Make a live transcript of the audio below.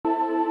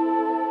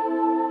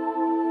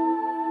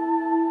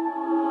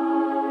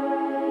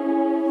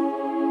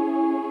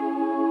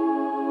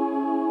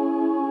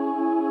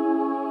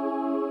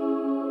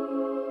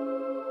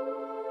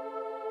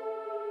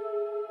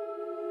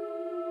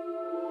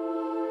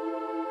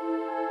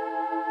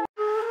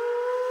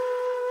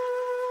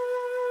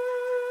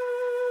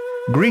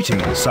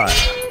Greetings, sire.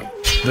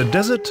 The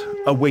desert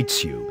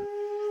awaits you.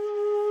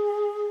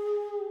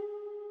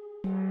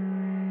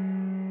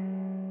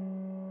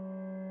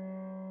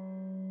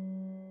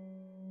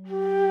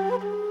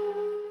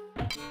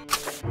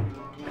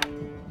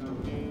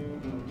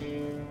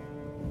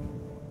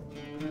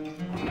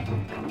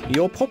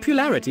 Your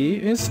popularity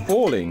is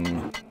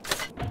falling.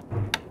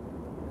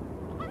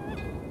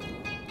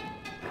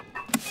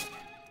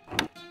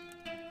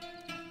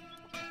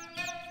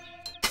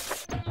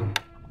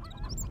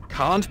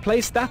 Can't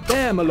place that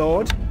there, my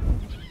lord.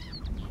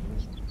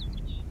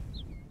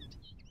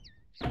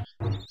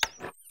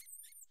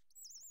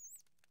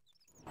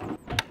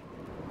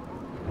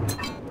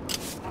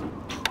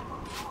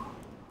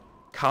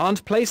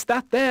 Can't place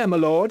that there, my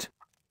lord.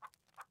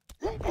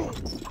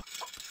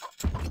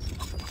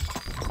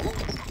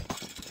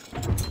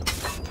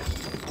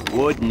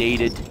 Wood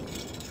needed.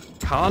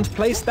 Can't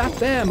place that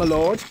there, my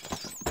lord.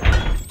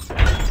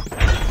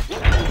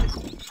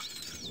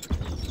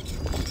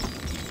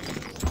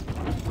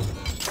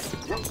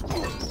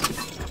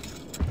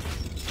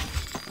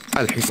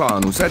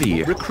 الحصان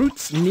سريع.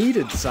 Recruits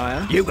needed,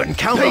 sire. You can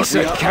count on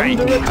it, King.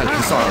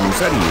 الحصان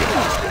سريع.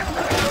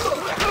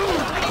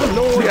 The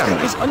lord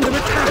is under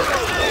attack.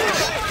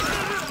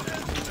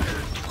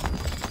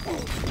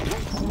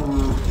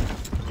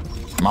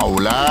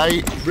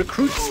 مولاي.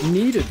 Recruits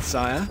needed,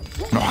 sire.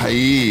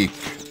 نحييك.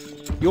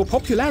 Your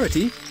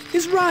popularity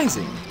is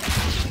rising.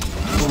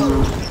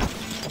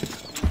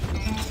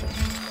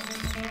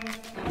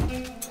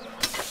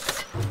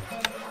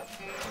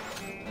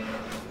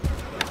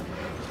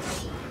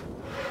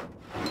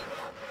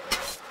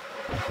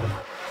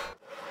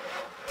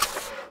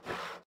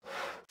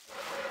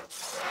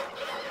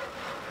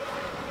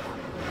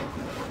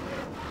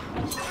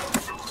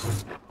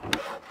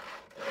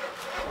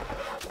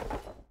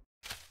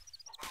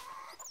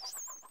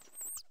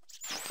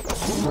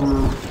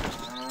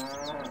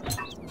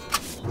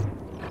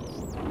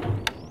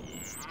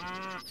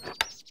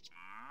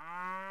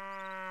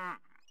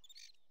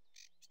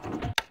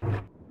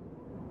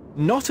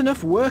 Not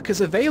enough workers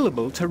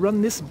available to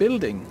run this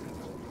building.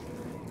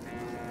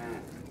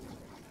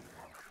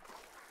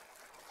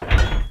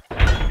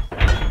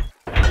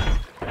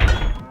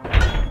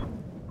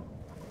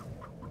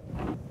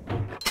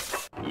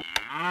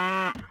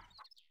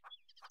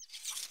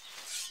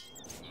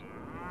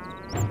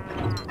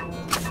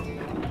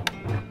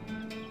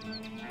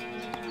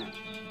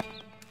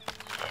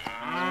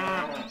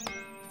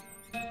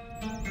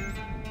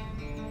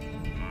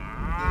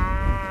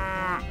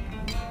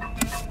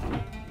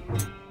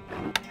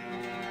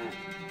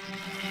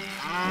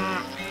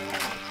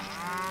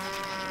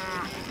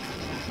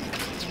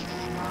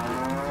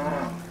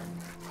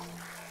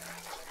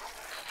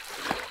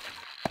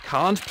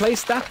 Can't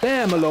place that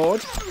there, my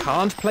lord.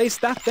 Can't place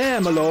that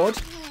there, my lord.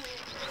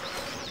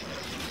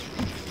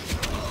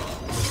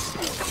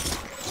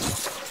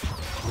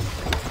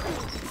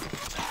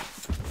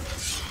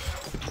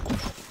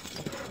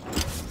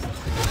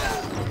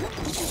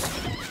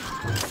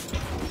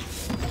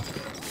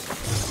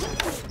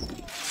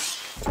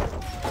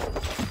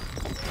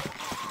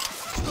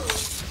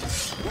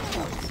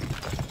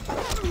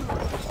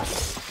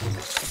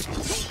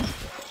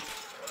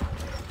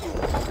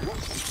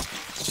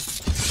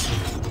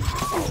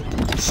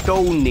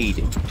 Stone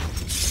needed.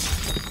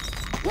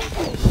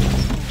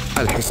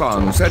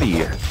 الحصان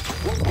سريع.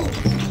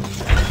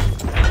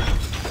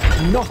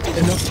 Not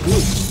enough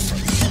wood.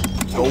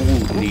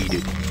 Gold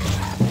needed.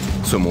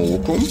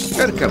 سموكم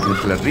اركب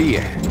مثل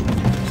الريح.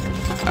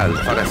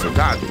 الفرس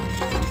تعدو.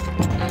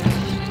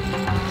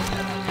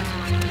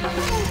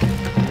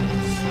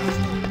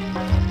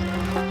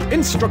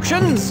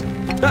 Instructions!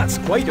 That's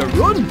quite a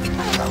run!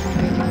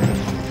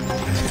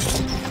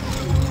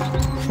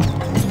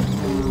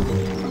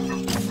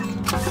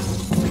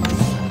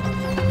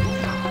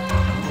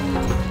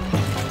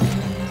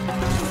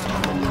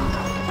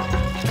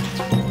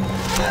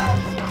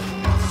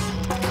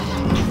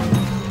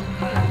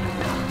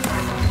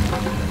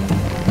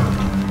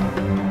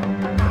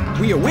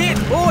 We await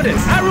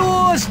orders!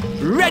 Arrows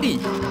ready!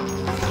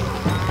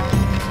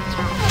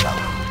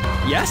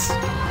 Yes?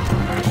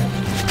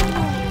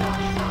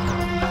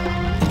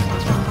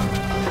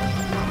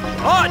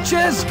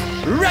 Archers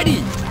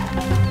ready!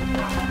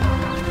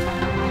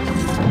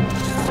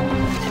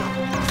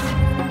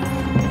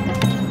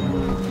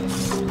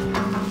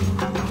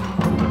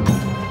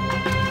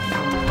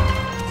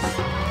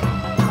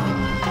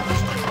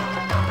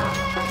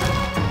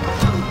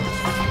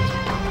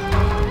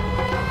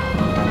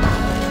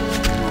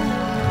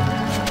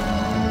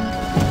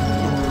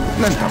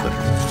 ننتظر.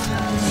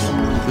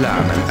 لا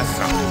من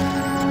أسرع.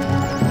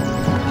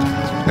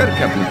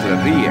 اركب مثل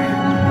الريح.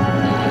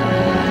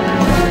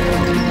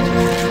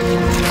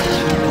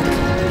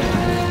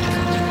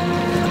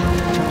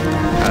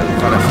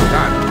 الفرس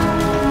تعدو.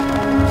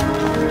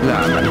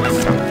 لا من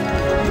أسرع.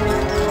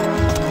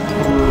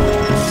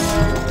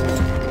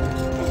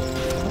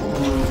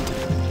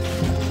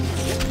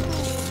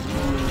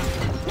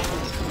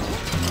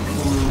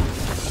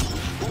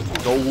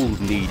 Gold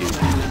needed.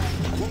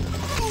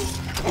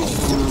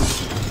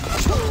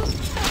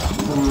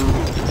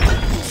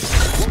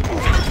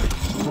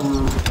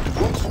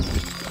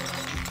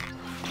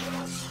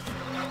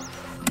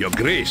 Your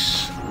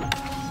Grace.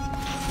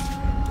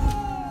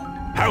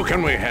 How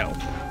can we help?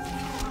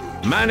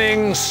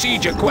 Manning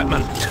siege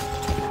equipment.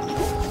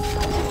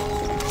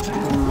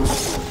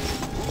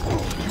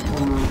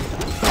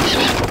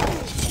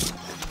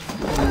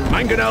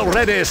 Mangonel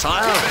ready,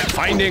 sire.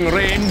 Finding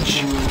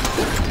range.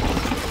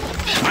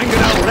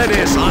 Mangonel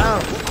ready, sire.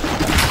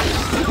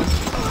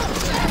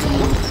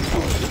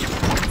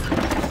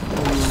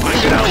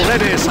 Mangonel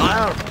ready,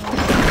 sire.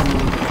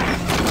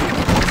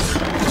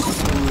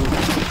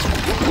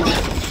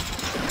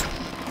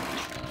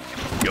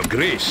 Your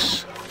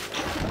Grace.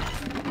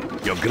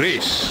 Your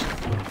Grace.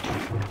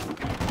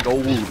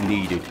 Gold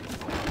needed.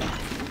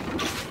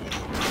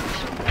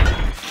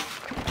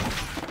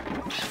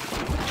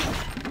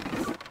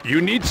 You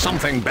need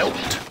something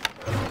built.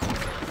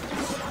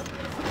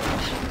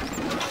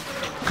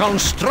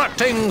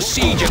 Constructing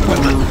siege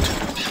equipment.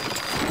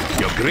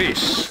 Your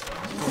Grace.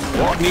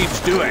 What needs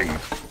doing?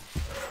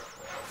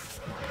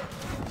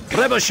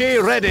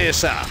 Trebuchet ready,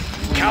 sir.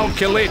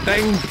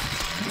 Calculating.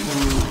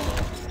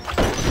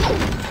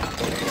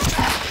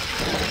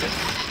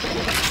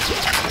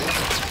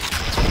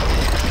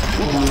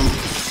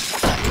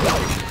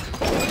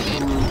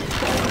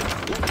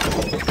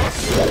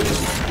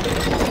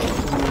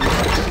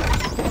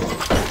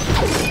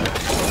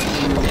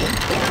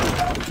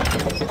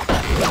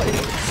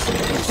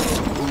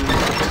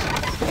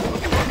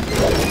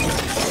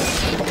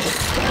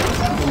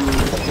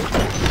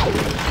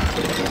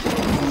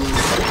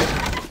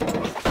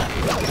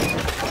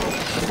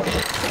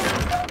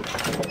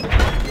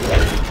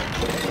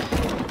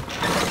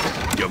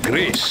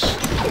 Grace.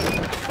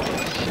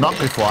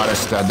 نقف على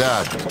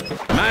استعداد.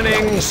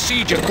 Manning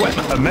siege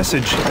equipment. A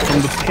message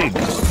from the pig.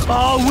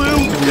 I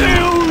will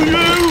kill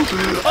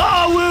you!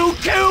 I will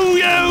kill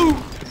you!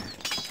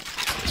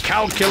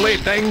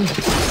 Calculating.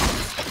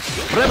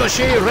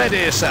 Trebuchet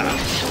ready, sir.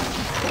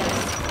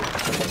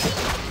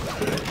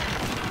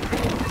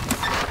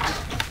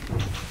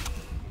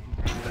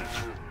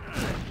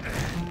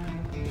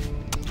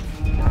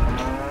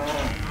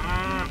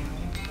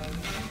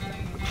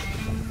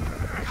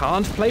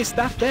 Can't place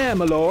that there,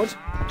 my lord.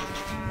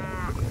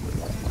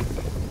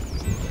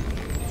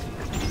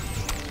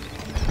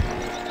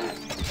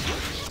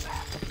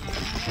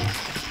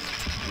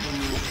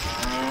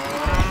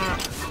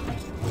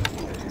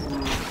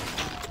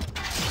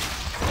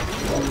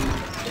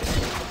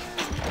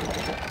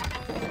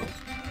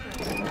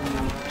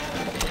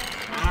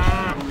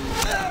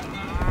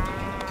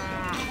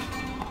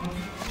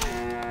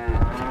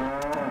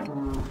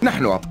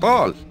 نحن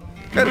أبطال.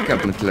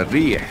 اركب مثل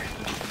الريح.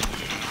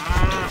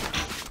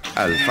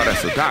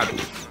 الفرس تعدو.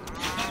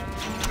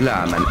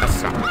 لا من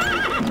أسرع.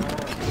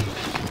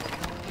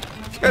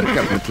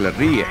 اركب مثل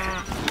الريح.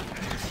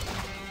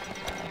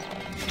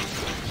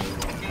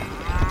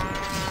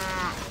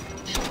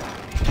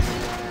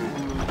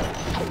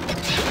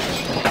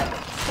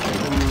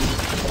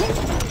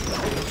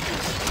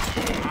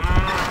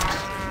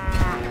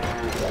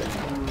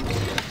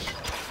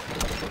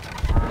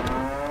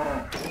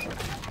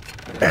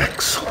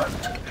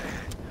 Excellent.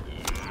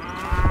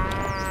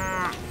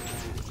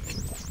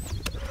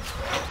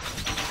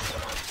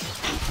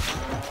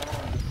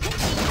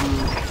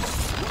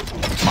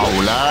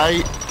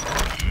 مولاي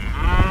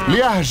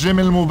ليهجم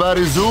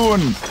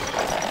المبارزون.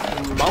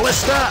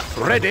 Ballista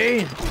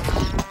ready.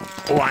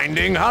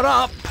 Winding her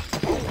up.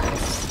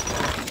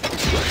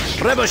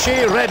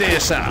 Trebuchet ready,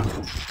 sir.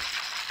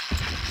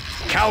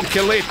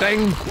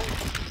 Calculating.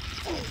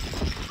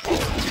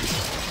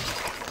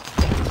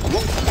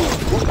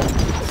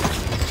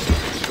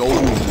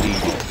 Gold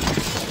needed.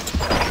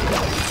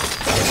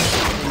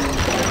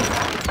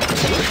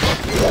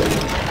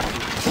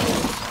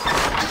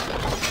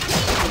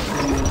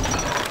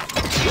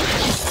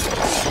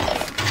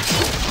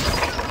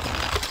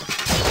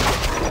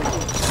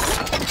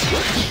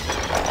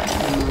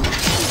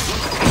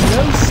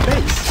 No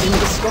space in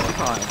the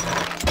stockpile.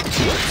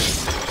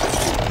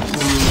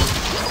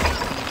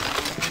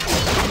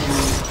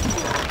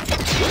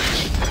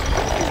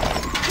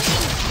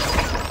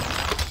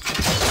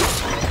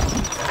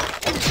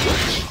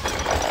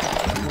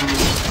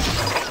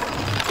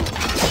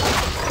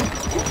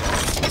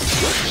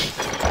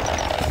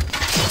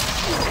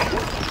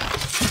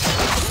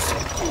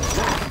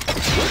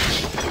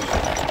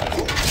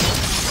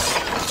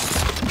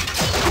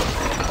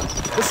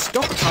 The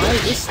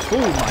stockpile is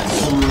full, my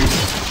lord.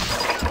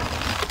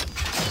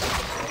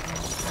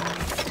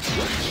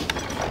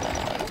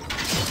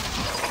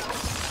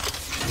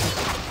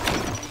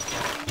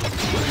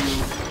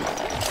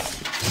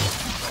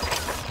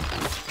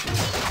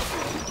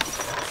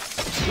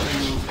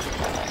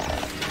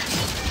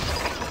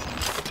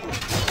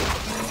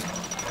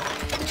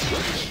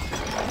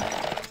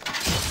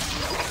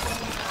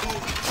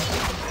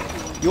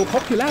 Your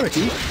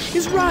popularity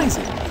is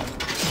rising.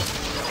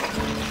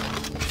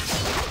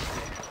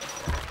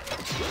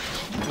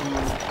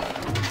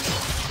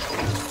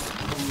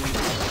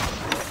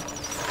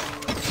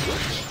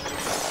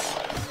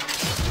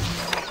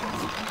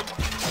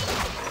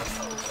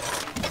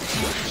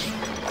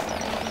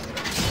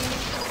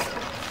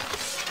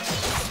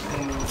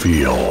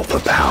 Feel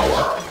the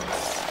power.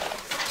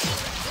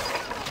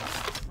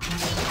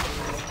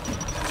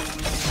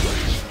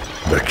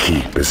 The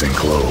keep is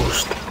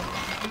enclosed.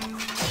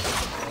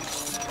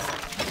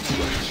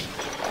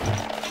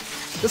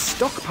 The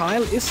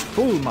stockpile is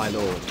full, my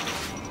lord.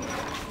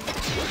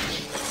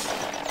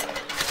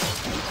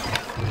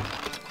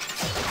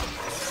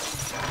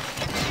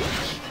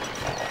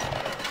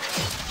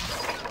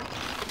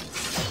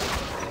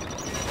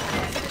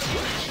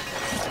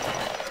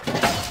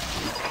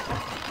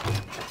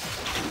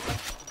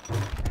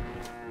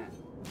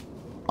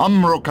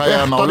 أمرك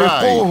يا مولاي.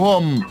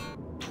 اخترقوهم.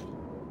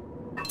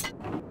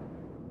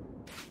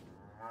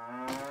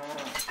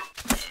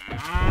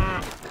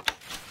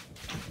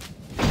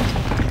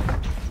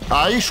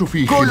 أعيش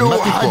في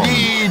خدمتكم.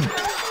 حديد.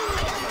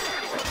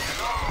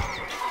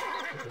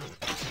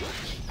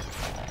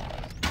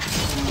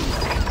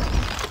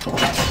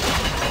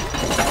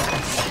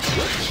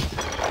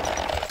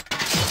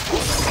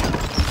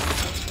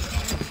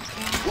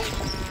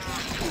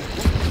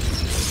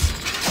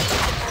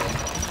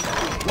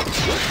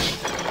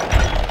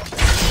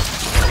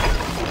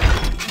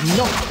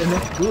 Not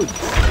enough goods.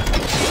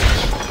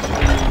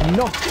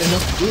 Not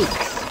enough goods.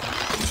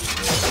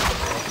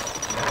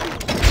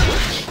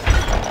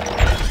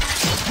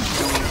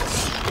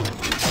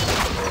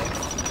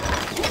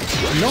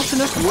 Not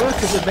enough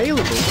workers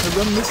available to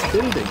run this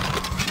building.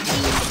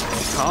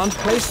 Can't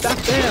place that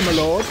there, my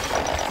lord.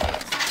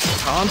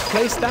 Can't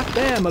place that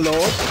there, my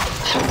lord.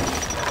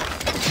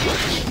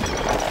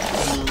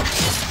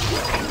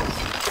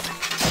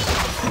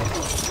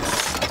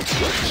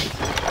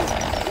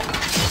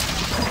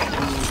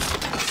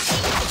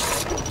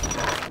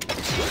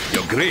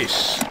 Your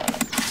Grace.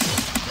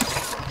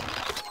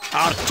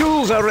 Our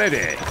tools are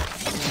ready.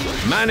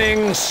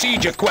 Manning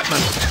siege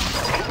equipment.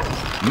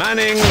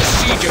 Manning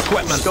siege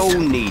equipment.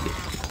 Stone needed.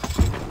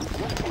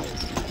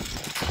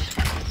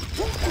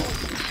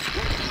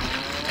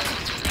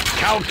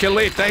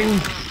 Calculating.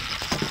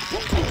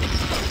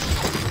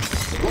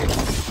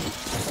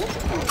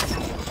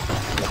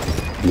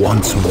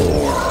 Once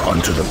more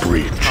unto the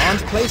breach.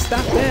 Can't place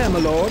that there, my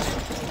lord.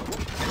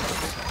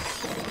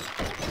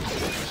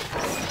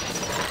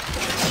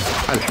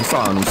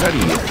 الحصان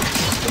سريع.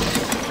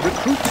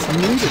 Recruits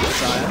needed,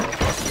 sire.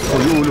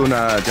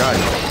 خيولنا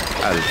جاية.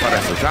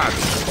 الفرس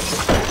تعدو.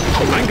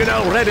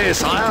 Mangonel ready,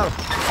 sire.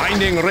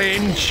 Finding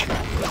range.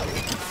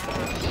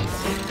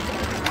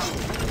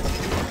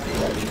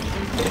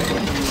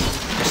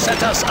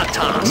 Set us a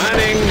task.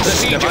 Manning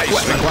siege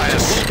equipment.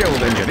 Requires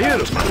skilled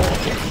engineers, my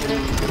lord.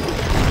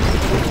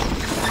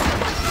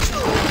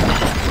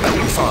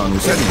 الحصان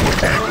سريع.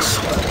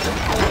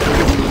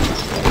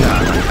 لا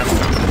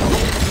نتأثر.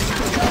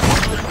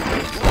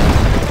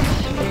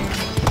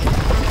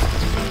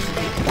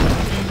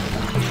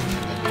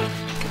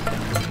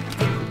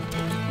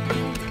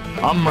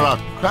 أمرك.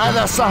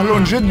 هذا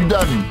سهل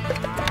جدا.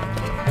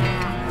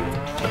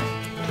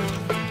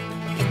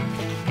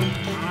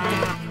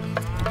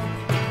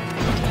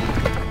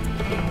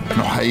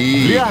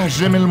 نحيي.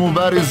 ليهجم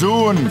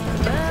المبارزون.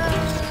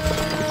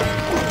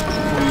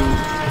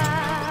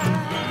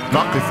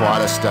 نقف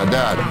على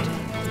استعداد.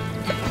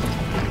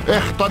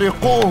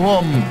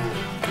 اخترقوهم.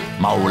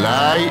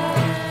 مولاي.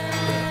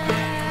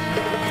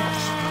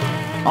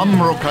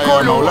 أمرك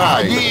يا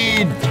مولاي.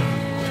 حديد.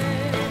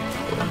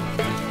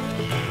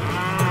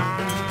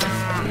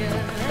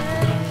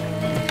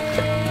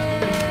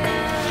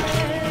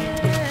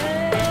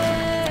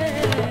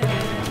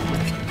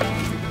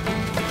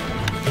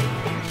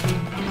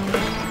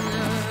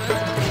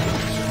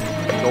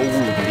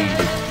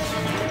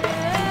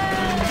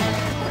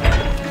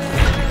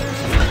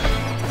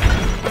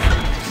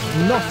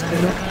 Not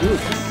enough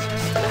goods.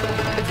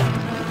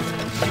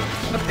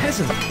 A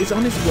peasant is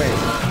on his way.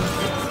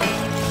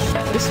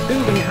 This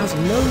building has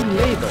no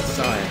labor,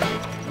 sire.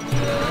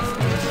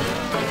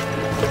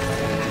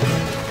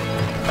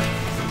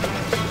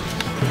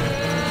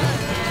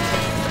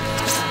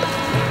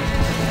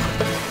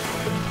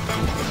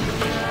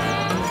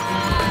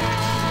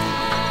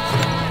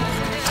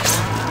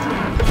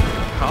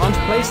 Can't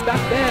place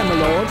that there, my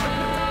lord.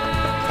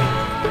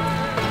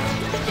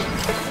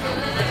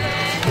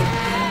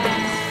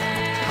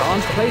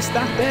 Can't place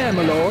that there,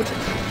 my lord.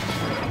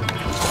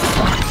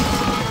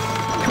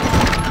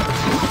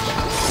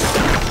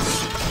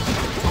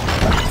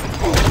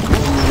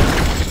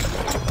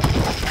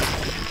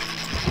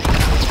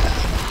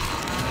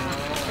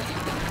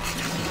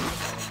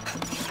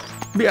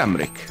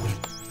 بأمرك.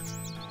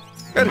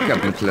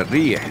 اركب مثل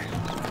الريح.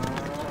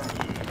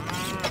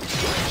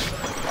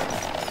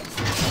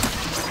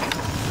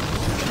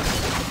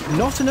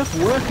 Not enough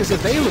workers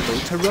available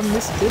to run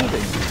this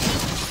building.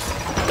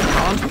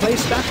 Can't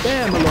place that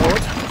there, my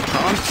lord.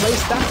 Can't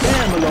place that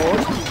there, my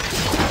lord.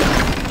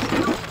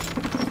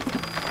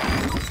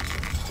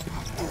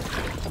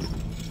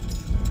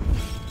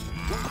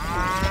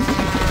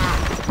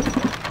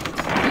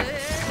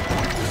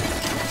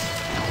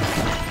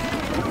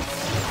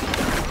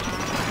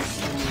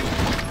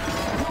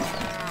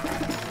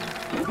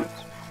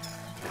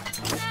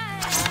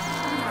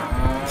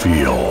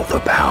 Feel the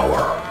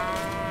power.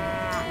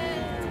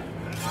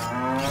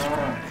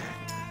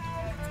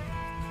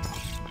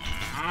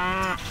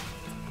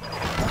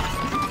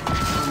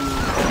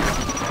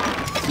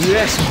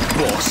 Yes,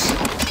 boss.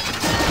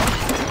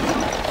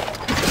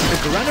 The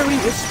granary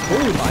is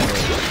full, my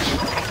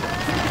lord.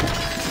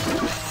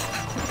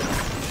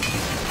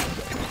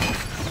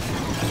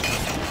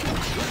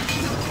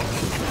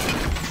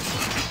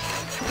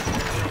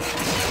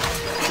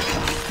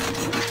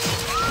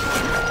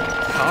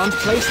 Can't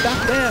place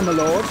that there, my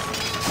lord.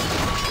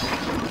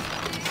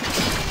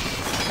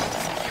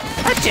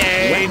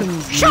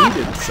 Weapons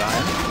needed,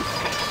 sire.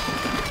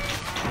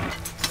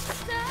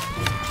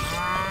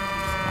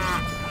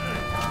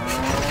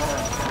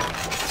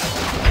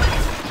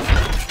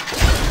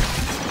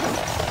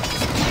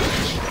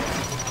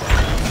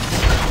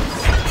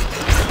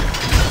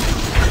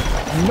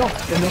 Not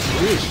enough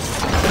wood.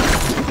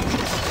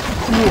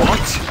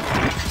 What?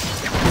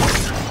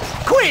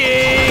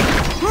 Quick!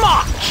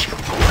 March!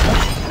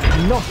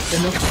 Not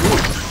enough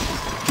wood.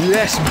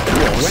 Yes,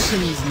 boss.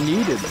 Weapons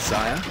needed,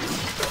 sire.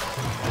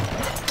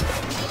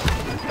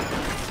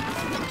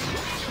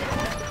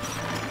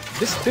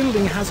 This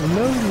building has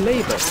no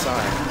labor,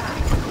 sire.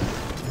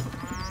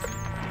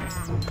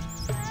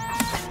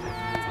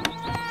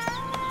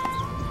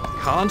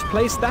 Can't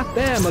place that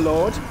there, my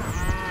lord.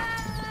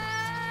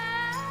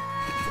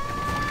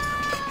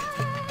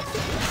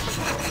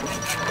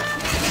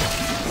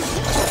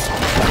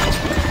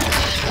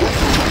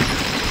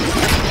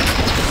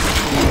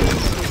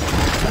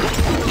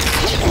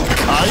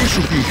 أعيش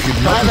في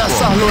خدمتكم. هذا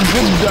سهل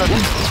جدا.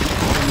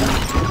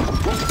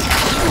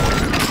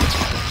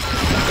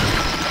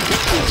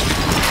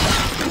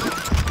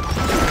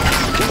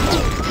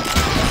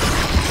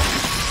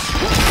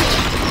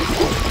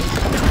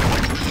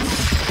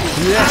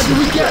 Yes,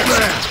 we get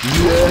there.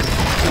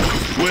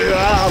 Yeah. Where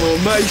are the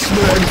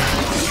macemen?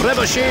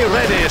 Trebuchet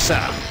ready,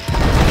 sir.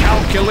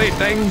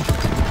 Calculating.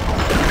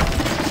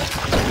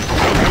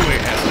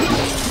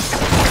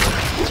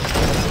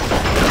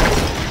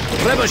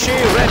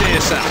 Trebuchet ready,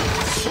 sir.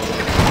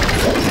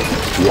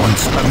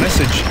 Once A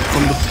message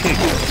from the pig.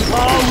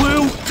 I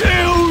will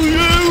kill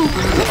you!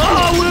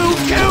 I will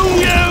kill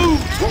you!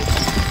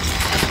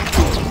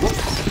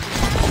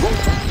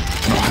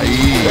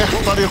 نحييك.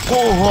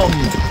 اخترقوهم.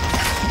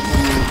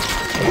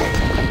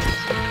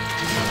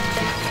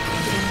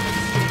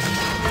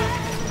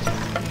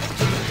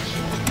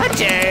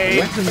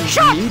 Weapons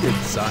needed,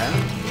 sire.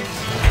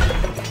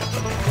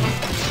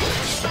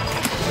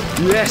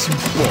 Yes,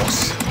 boss.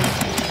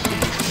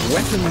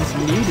 Weapons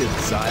needed,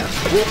 sire.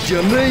 What do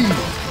you need?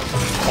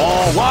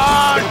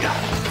 Forward!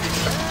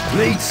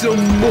 Need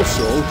some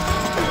muscle?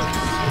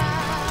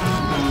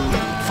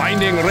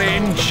 Finding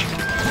range.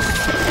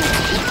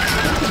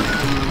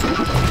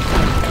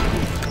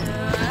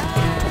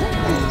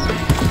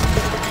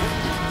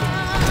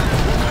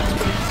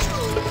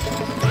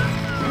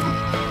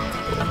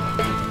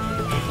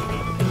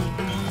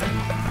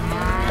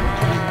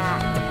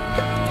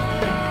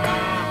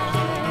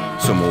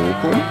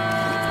 سموكم.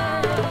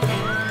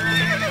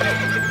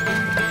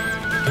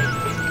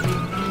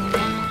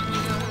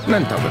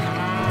 ننتظر.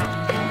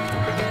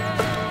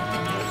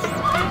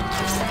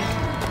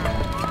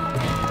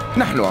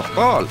 نحن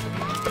أبطال.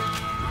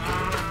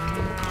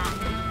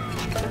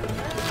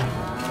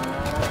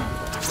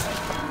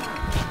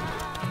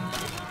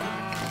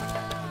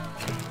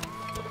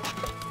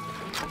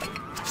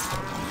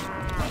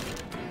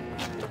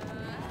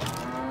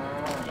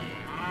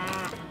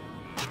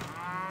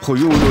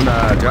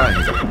 خيولنا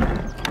جاهزة.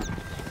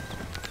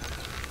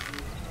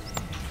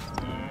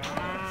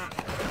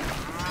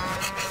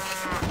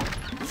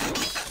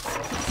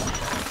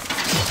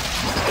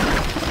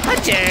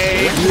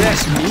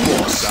 Yes,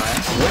 needed, sire.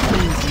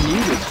 Weapons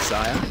needed,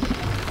 sire.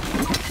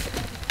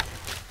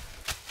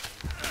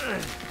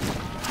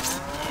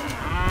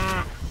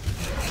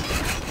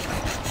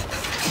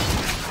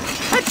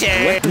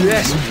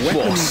 Yes,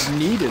 Weapons boss.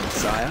 needed,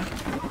 sire.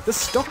 The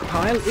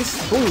stockpile is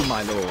full,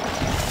 my lord.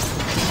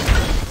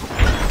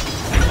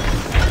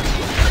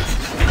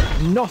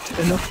 Not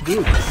enough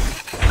goods.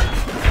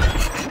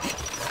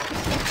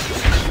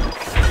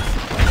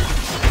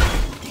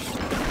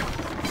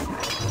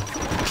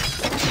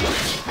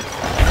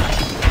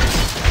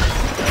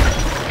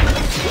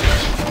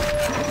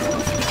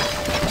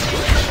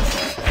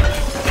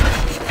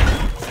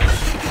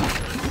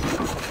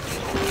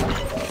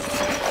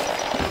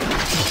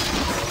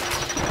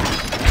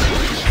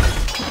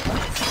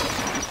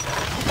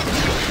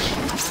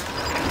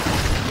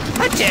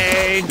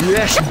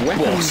 Yes,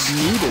 Weapons boss.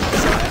 needed,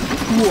 sire.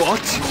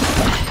 What?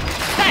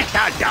 That's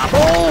a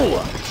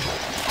double!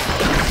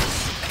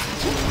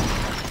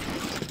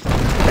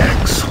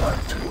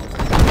 excellent.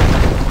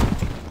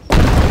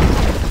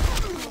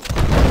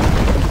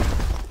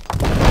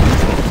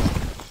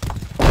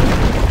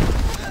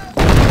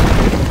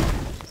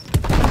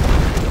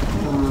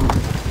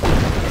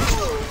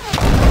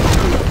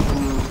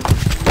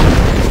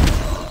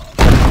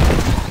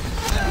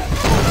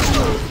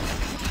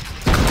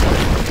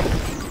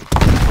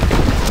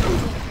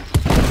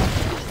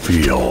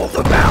 Feel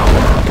the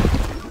power.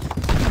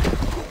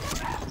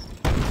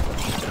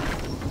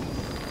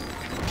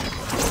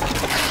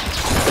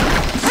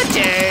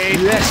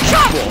 Yes,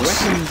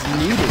 boss. Weapons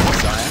needed,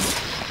 sire.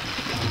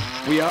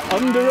 We are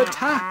under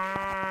attack.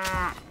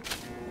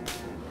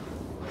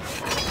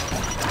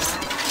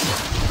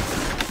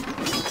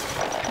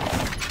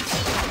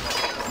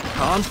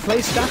 Can't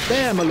place that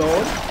there, my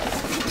lord.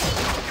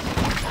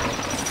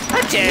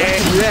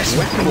 Yes,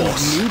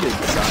 boss. Needed,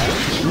 sire.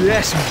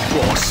 Yes,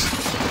 boss.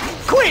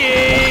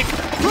 Quick!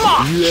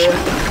 March! Yeah.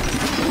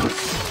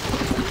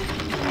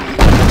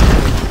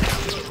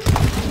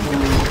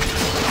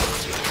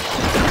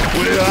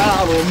 We're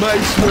out of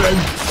macemen.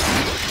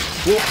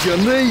 What do you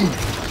need?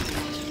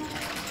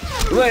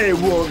 They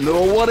won't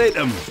know what hit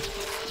them.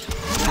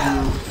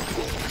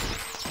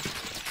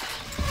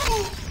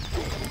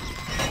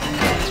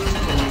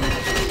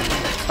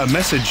 A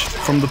message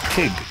from the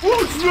pig.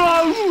 What's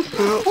wrong?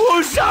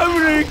 What's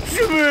happening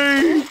to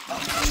me?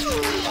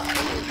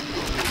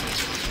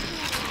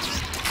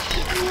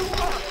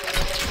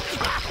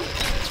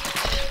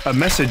 A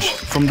message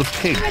from the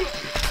pig.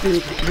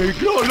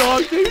 Pig not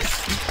like this.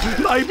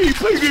 Maybe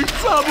pig in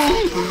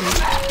trouble.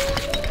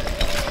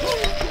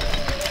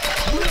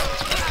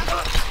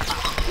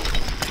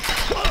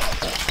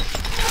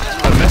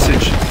 A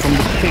message from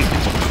the pig.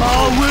 I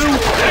will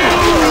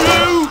kill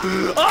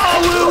you! I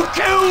will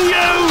kill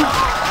you!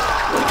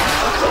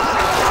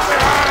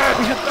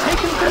 We have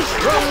taken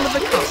control of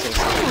the castle,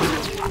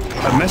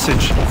 sire. A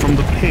message from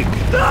the pig.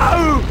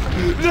 No!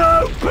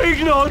 No, pig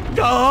not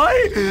die!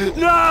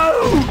 No!